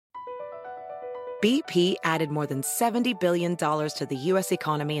BP added more than $70 billion to the U.S.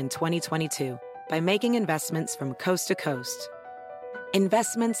 economy in 2022 by making investments from coast to coast.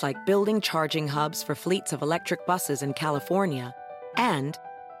 Investments like building charging hubs for fleets of electric buses in California and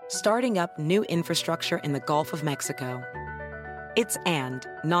starting up new infrastructure in the Gulf of Mexico. It's and,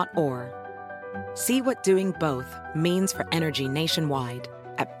 not or. See what doing both means for energy nationwide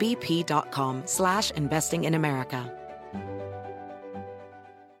at bp.com/investing in America.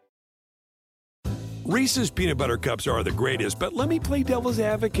 Reese's peanut butter cups are the greatest, but let me play devil's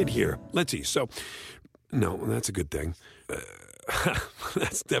advocate here. Let's see. So, no, that's a good thing.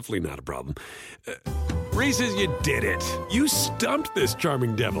 That's definitely not a problem. Reese's, you did it. You stumped this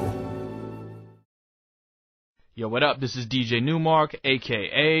charming devil. Yo, what up? This is DJ Newmark,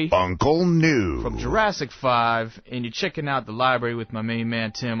 a.k.a. Uncle New. From Jurassic 5, and you're checking out the library with my main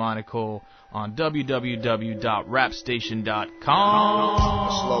man, Tim Onicle, on www.rapstation.com.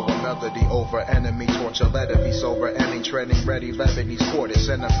 Slow melody over enemy, torture, let it be sober, ending, treading, ready, levities, quarter.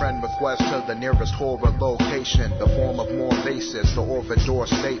 Send a friend request to the nearest horror location. The form of more basis, the orbit door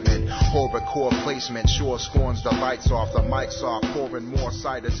statement. Horror core placement, sure scorns the lights off, the mics off, pouring more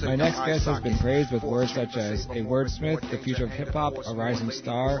cider to My next guest has been praised with words such as a wordsmith, the future of hip-hop, a rising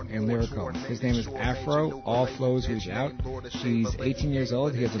star, and lyrical. His name is Afro, all flows reach out. He's 18 years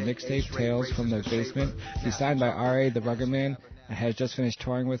old, he has a mixtape, Tales from the Basement. He's signed by R.A. the Rugged Man and has just finished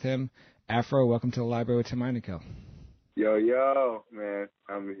touring with him. Afro, welcome to the library with Tim Onicle. Yo, man.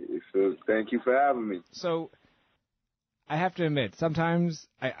 So thank you for having me. So, I have to admit, sometimes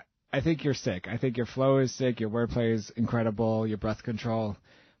I think you're sick. I think your flow is sick, your wordplay is incredible, your breath control.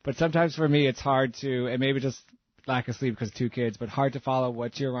 But sometimes for me, it's hard to, and maybe just lack of sleep because of 2 kids, but hard to follow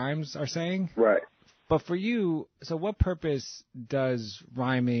what your rhymes are saying. Right. But for you, so what purpose does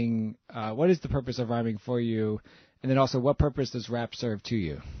rhyming, what is the purpose of rhyming for you? And then also, what purpose does rap serve to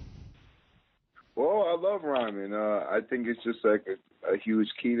you? Well, I love rhyming. I think it's just like a huge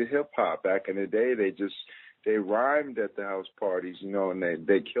key to hip-hop. Back in the day, they rhymed at the house parties, and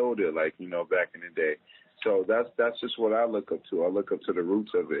they killed it, back in the day. So that's just what I look up to. I look up to the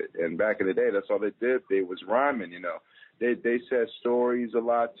roots of it. And back in the day, that's all they did. They was rhyming, They said stories a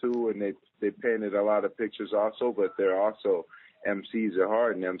lot, too, and they painted a lot of pictures also, but they're also MCs at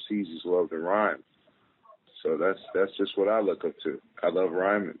heart, and MCs just love to rhyme. So that's just what I look up to. I love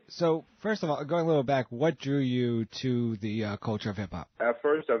rhyming. So, first of all, going a little back, what drew you to the culture of hip-hop? At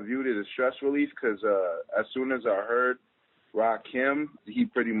first, I viewed it as stress relief because as soon as I heard Rakim, he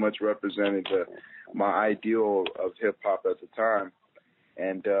pretty much represented my ideal of hip-hop at the time.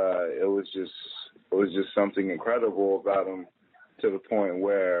 And it was just something incredible about him, to the point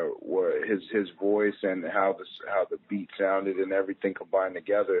where his voice and how the beat sounded and everything combined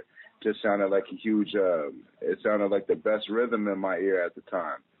together just sounded like a huge. It sounded like the best rhythm in my ear at the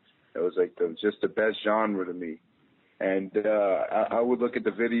time. It was like just the best genre to me. And I would look at the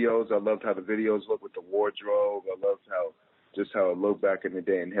videos. I loved how the videos looked with the wardrobe. I loved how it looked back in the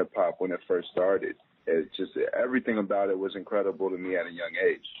day in hip hop when it first started. It's just everything about it was incredible to me at a young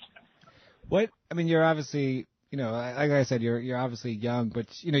age. You're obviously, like I said, you're obviously young, but,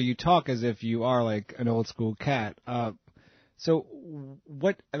 you talk as if you are like an old school cat. So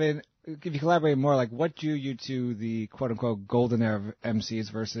if you collaborate more, like what drew you to the quote unquote golden era of MCs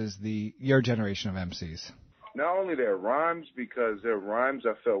versus your generation of MCs? Not only their rhymes, because their rhymes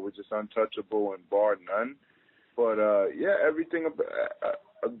I felt were just untouchable and bar none, but everything about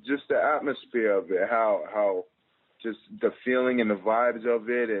just the atmosphere of it, how just the feeling and the vibes of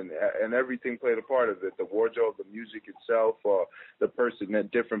it, and everything played a part of it. The wardrobe, the music itself, the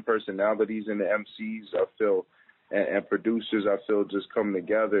different personalities in the MCs, I feel, and producers, I feel, just come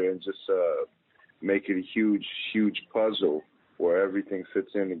together and just make it a huge, huge puzzle where everything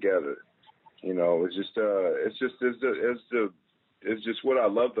fits in together. It's just what I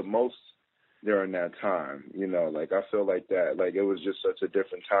love the most during that time. I feel like that, like it was just such a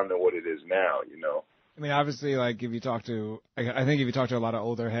different time than what it is now. Obviously, like if you talk to a lot of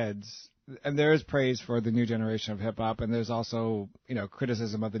older heads, and there is praise for the new generation of hip hop, and there's also,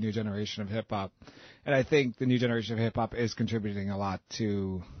 criticism of the new generation of hip hop. And I think the new generation of hip hop is contributing a lot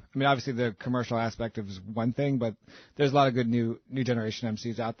to, obviously the commercial aspect is one thing, but there's a lot of good new generation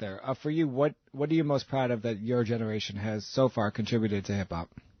MCs out there. For you, what are you most proud of that your generation has so far contributed to hip hop?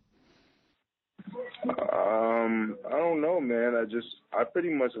 I don't know, man. I pretty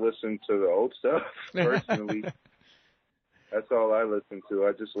much listen to the old stuff personally. That's all I listen to.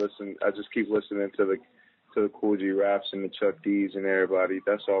 I just keep listening to the Kool G Raps and the Chuck D's and everybody.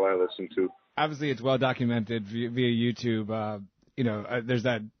 That's all I listen to. Obviously, it's well documented via YouTube. There's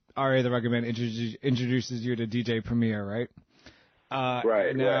that R.A. the Rugged Man introduces you to DJ Premier, right?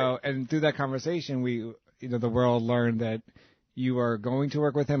 Right. And through that conversation, the world learned that you are going to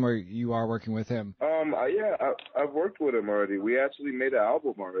work with him, or you are working with him. I've worked with him already. We actually made an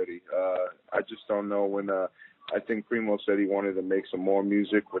album already. I just don't know when. I think Primo said he wanted to make some more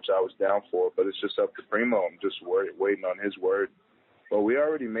music, which I was down for, but it's just up to Primo. I'm just waiting on his word. But we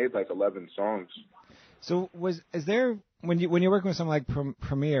already made like 11 songs. So is there when you're working with someone like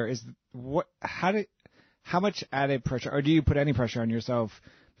Premier, how much added pressure, or do you put any pressure on yourself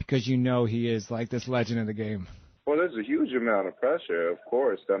because you know he is like this legend in the game? Well, there's a huge amount of pressure, of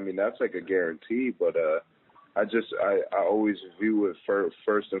course. I mean, that's like a guarantee, but I always view it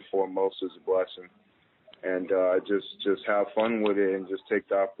first and foremost as a blessing. And just have fun with it and just take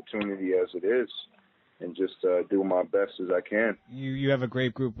the opportunity as it is and just do my best as I can. You have a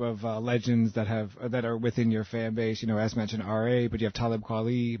great group of legends that are within your fan base. As mentioned, R.A., but you have Talib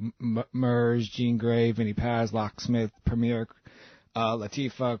Kweli, Murs, Jean Grey, Vinnie Paz, Locksmith, Premier,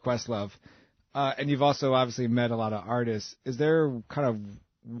 Latifah, Questlove. And you've also obviously met a lot of artists. Is there kind of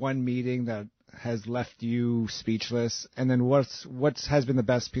one meeting that has left you speechless? And then what has been the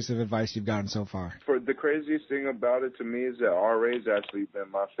best piece of advice you've gotten so far? For the craziest thing about it to me is that R.A.'s actually been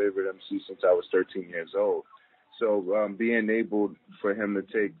my favorite MC since I was 13 years old. So being able for him to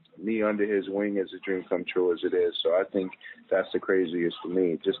take me under his wing is a dream come true as it is. So I think that's the craziest for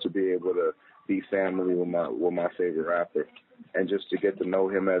me, just to be able to be family with my favorite rapper, and just to get to know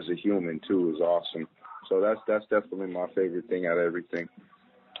him as a human too is awesome. So that's definitely my favorite thing out of everything.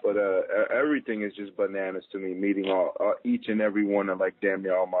 But everything is just bananas to me. Meeting each and every one of like damn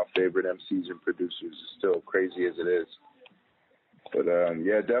near all my favorite MCs and producers is still crazy as it is. But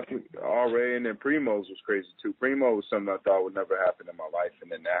yeah, definitely R.A. and then Primo's was crazy too. Primo was something I thought would never happen in my life,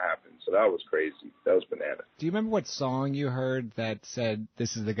 and then that happened. So that was crazy. That was bananas. Do you remember what song you heard that said,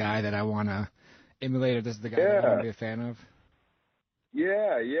 "This is the guy that I want to emulate," or "This is the guy that I want to be a fan of"?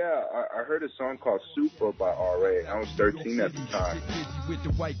 Yeah. I heard a song called Super by R.A. I was 13 at the time. With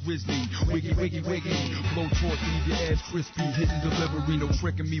the white grizzly, wiggy, wiggy, wiggy. Blow torch, leave your ass crispy. Hitting delivery, no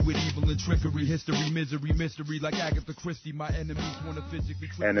tricking me with evil and trickery. History, misery, mystery, like Agatha Christie. My enemies want to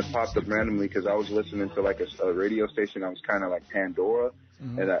physically. And it popped up randomly because I was listening to like a radio station. I was kind of like Pandora,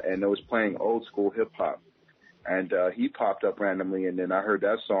 and it was playing old school hip hop. And he popped up randomly, and then I heard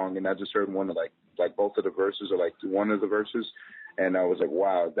that song, and I just heard one of like both of the verses or like one of the verses. And I was like,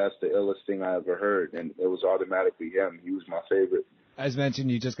 wow, that's the illest thing I ever heard. And it was automatically him. He was my favorite. As mentioned,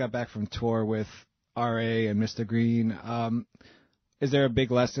 you just got back from tour with R.A. and Mr. Green. Is there a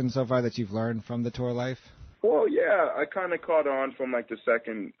big lesson so far that you've learned from the tour life? Well, yeah, I kind of caught on from like the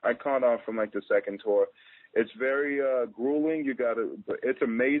second tour. It's very grueling. It's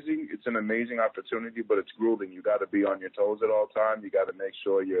amazing. It's an amazing opportunity, but it's grueling. You got to be on your toes at all times. You got to make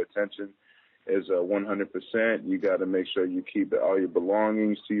sure your attention is 100%. You got to make sure you keep all your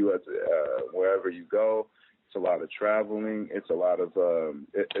belongings to you at wherever you go. It's a lot of traveling. It's a lot of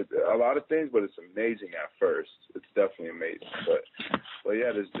a lot of things, but it's amazing at first. It's definitely amazing. But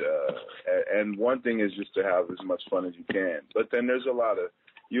yeah, and one thing is just to have as much fun as you can. But then there's a lot of,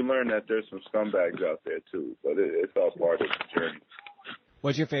 you learn that there's some scumbags out there too. But it's all part of the journey.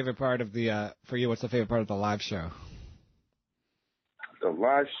 What's your favorite part of for you? What's the favorite part of the live show? The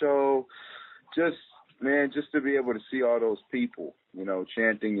live show. Just to be able to see all those people,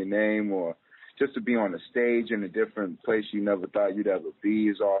 chanting your name, or just to be on a stage in a different place you never thought you'd ever be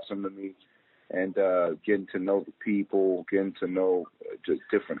is awesome to me. And getting to know the people, getting to know just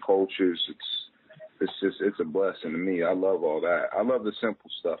different cultures, it's a blessing to me. I love all that. I love the simple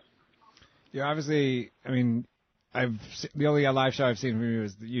stuff. You're obviously, the only live show I've seen from you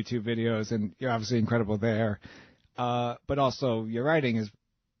is the YouTube videos, and you're obviously incredible there. But also your writing is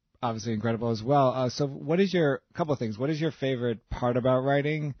obviously incredible as well. So couple of things. What is your favorite part about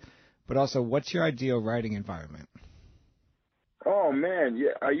writing? But also, what's your ideal writing environment? Oh, man,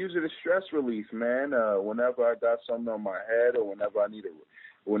 yeah, I use it as stress relief, man. Whenever I got something on my head, or whenever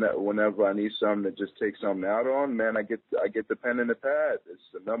I need something to just take something out on, man, I get the pen and the pad. It's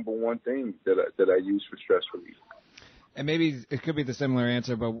the number one thing that I use for stress relief. And maybe it could be the similar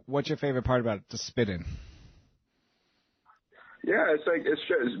answer, but what's your favorite part about the spitting? Yeah,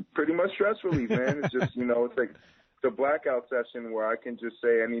 it's pretty much stress relief, man. It's just, it's like the blackout session where I can just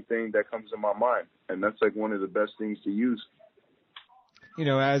say anything that comes in my mind, and that's like one of the best things to use.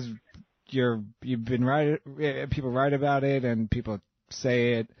 As you've been people write about it and people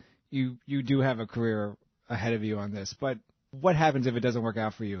say it, you do have a career ahead of you on this. But what happens if it doesn't work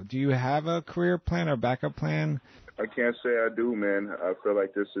out for you? Do you have a career plan or backup plan? I can't say I do, man. I feel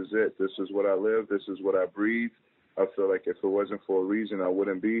like this is it. This is what I live. This is what I breathe. I feel like if it wasn't for a reason, I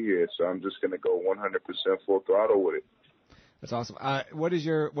wouldn't be here. So I'm just going to go 100% full throttle with it. That's awesome. What are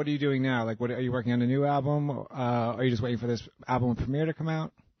you doing now? Like, are you working on a new album? Are you just waiting for this album premiere to come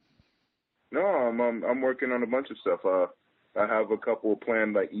out? No, I'm working on a bunch of stuff. I have a couple of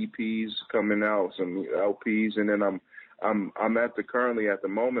planned like EPs coming out, some LPs, and then I'm currently at the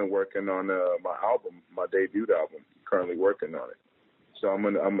moment working on my album, my debut album. Currently working on it. So I'm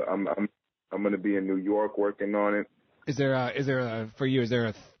gonna be in New York working on it. Is there a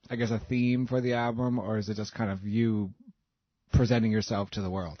theme for the album, or is it just kind of you presenting yourself to the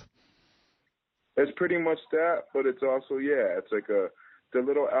world? It's pretty much that, but it's also, it's like the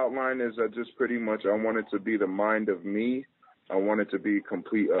little outline is just pretty much, I want it to be the mind of me. I want it to be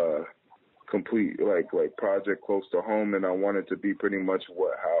complete like project close to home, and I want it to be pretty much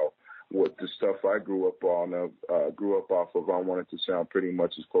what the stuff I grew up off of. I want it to sound pretty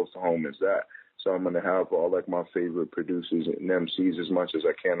much as close to home as that. So I'm going to have all like my favorite producers and MCs as much as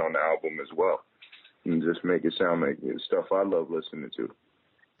I can on the album as well, and just make it sound like stuff I love listening to.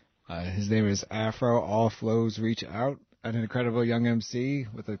 His name is Afro. All flows reach out. An incredible young MC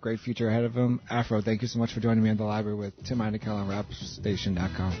with a great future ahead of him. Afro, thank you so much for joining me in the library with Tim Heinekel on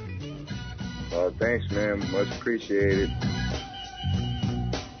RapStation.com. Thanks, man. Much appreciated.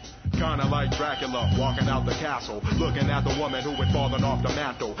 Kinda like Dracula, walking out the castle, looking at the woman who had fallen off the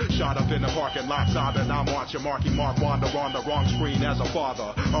mantle. Shot up in the parking lot, sobbing, I'm watching Marky Mark wander on the wrong screen as a father.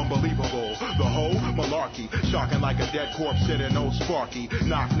 Unbelievable, the whole malarkey, shocking like a dead corpse sitting old Sparky.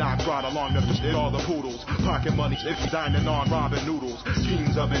 Knock, knock, brought along the fit all the poodles. Pocket money, if dining on Robin noodles.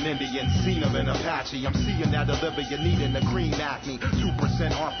 Teams of an Indian, scene of an Apache. I'm seeing that Olivia needing the cream acne.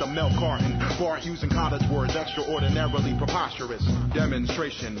 2% off the milk carton. Bart using cottage words, extraordinarily preposterous.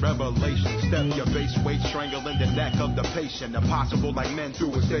 Demonstration, revelation. Step your base weight, strangling the neck of the patient. Impossible like men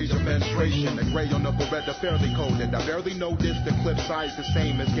through a stage of menstruation. The gray on the Beretta fairly coded. I barely noticed the clip size the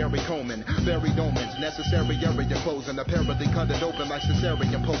same as Gary Coleman. Buried omens, necessary area closing. Apparently cut it open like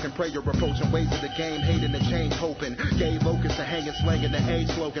cesarean. Poking prayer, approaching ways of the game. Hating the change, hoping. Gay locusts are hanging, slanging the age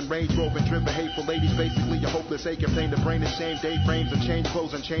slogan. Range roving, driven hateful ladies. Basically a hopeless aching pain. The brain is shame, day frames and change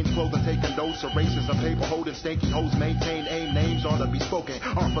clothes and change clothing. Taking notes, erasers of paper, holding stanky hoes. Maintain aim, names ought to be spoken.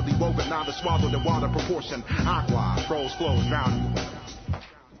 Artfully woven, now to swallow the water proportion. Aqua, froze, flows, drown you.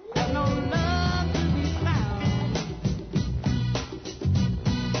 No love to be found.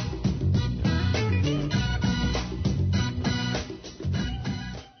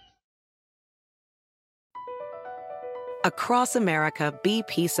 Across America,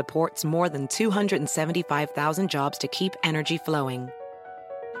 BP supports more than 275,000 jobs to keep energy flowing.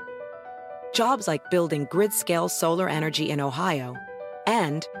 Jobs like building grid-scale solar energy in Ohio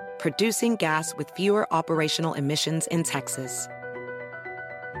and producing gas with fewer operational emissions in Texas.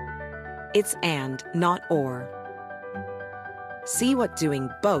 It's and, not or. See what doing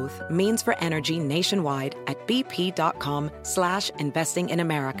both means for energy nationwide at bp.com/investing in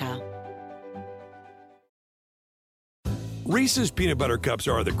America. Reese's peanut butter cups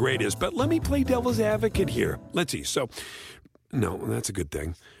are the greatest, but let me play devil's advocate here. Let's see. So, no, that's a good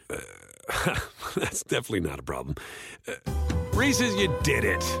thing. That's definitely not a problem. Reese's, you did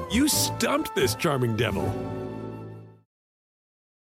it. You stumped this charming devil.